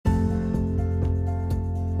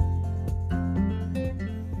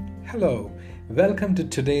Hello, welcome to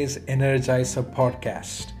today's Energizer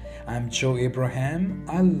podcast. I'm Joe Abraham.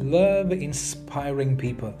 I love inspiring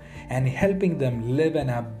people and helping them live an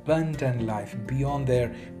abundant life beyond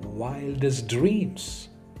their wildest dreams.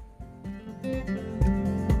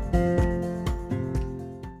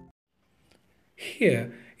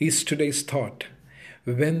 Here is today's thought.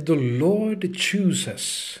 When the Lord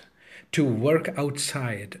chooses to work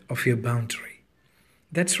outside of your boundary.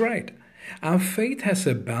 That's right. Our faith has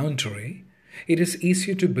a boundary. It is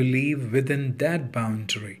easier to believe within that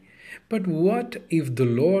boundary. But what if the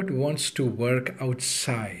Lord wants to work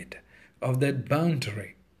outside of that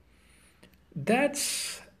boundary?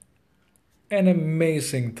 That's an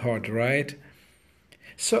amazing thought, right?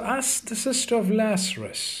 So ask the sister of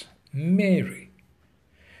Lazarus, Mary.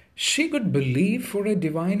 She could believe for a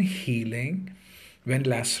divine healing when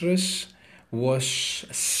Lazarus was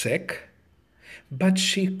sick, but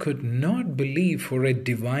she could not believe for a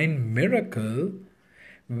divine miracle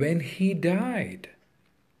when he died.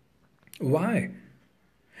 Why?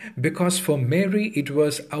 Because for Mary it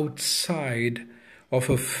was outside of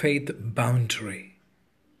a faith boundary.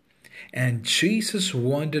 And Jesus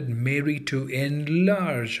wanted Mary to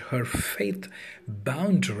enlarge her faith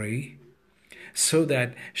boundary so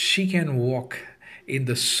that she can walk in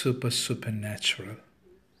the supernatural.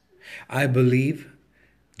 I believe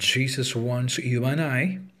Jesus wants you and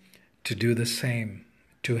I to do the same,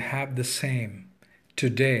 to have the same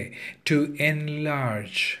today, to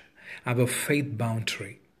enlarge our faith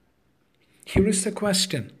boundary. Here is the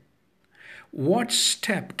question. What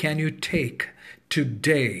step can you take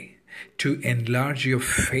today to enlarge your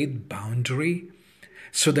faith boundary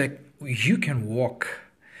so that you can walk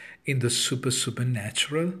in the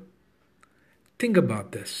supernatural? Think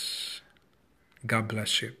about this. God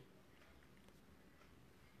bless you.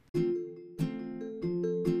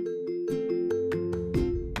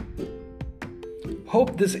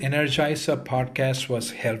 Hope this Energizer podcast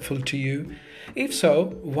was helpful to you. If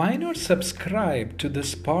so, why not subscribe to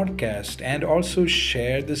this podcast and also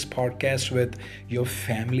share this podcast with your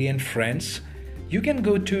family and friends? You can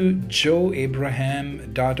go to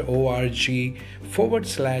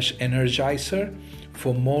joeabraham.org/energizer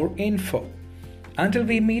for more info. Until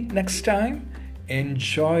we meet next time,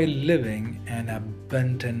 enjoy living an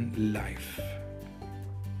abundant life.